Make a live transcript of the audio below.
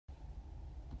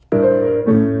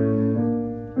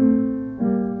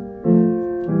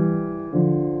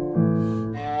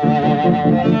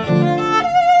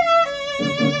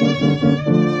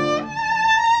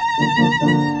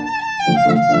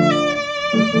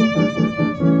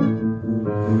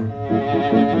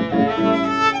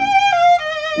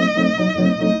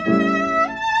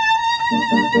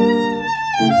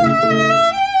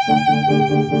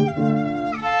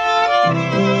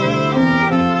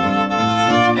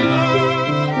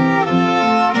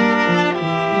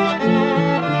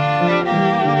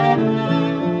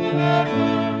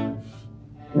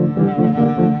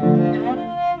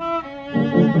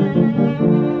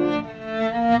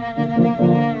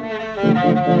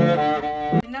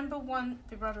The number one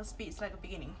vibrato speed is like a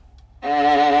beginning.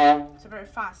 So very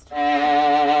fast.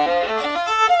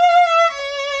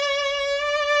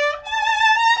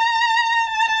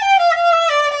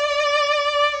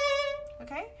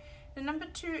 Okay. The number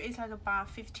two is like about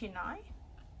 59.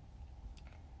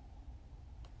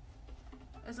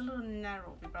 It's a little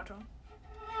narrow vibrato.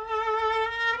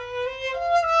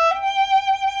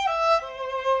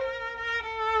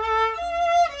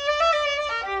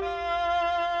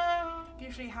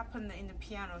 Usually happen in the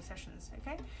piano sessions,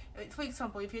 okay? For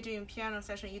example, if you're doing piano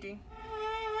session, you're doing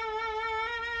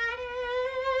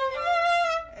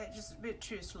just a bit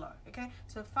too slow, okay?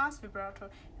 So fast vibrato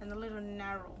and a little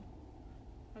narrow,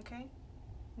 okay?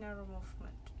 Narrow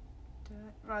movement,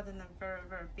 rather than very,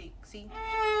 very big, see?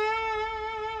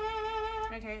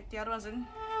 Okay, the other one's in.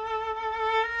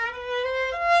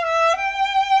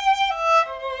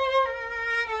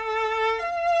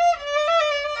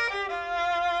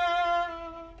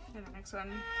 And the next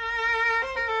one.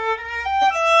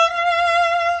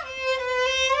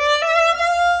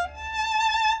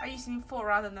 I'm using 4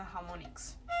 rather than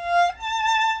harmonics.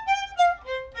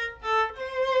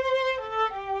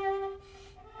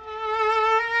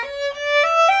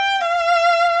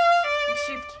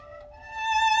 Shift.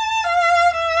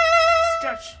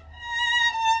 Stretch.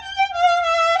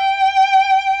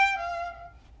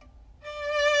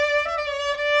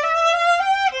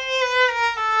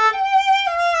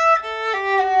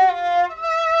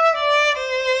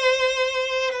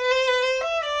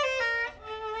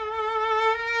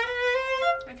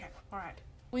 Okay, alright.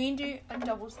 We can do a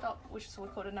double stop, which is what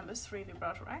we call the number 3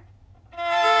 vibrato, right?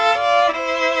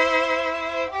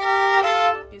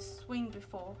 You swing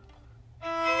before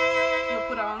you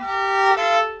put on,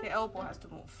 the elbow has to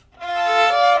move.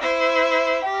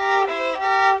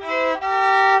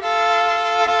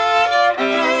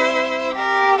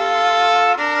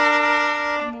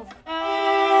 Move.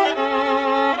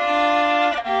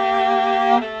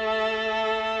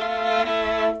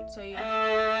 So you,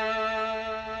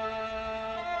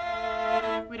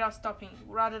 without stopping,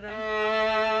 rather than,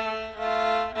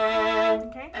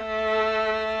 okay?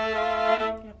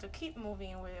 You have to keep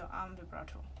moving with your arm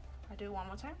vibrato. I do it one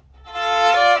more time.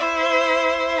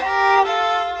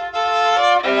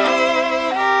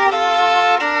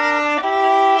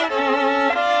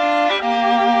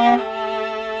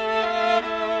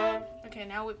 Okay,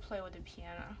 now we play with the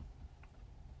piano.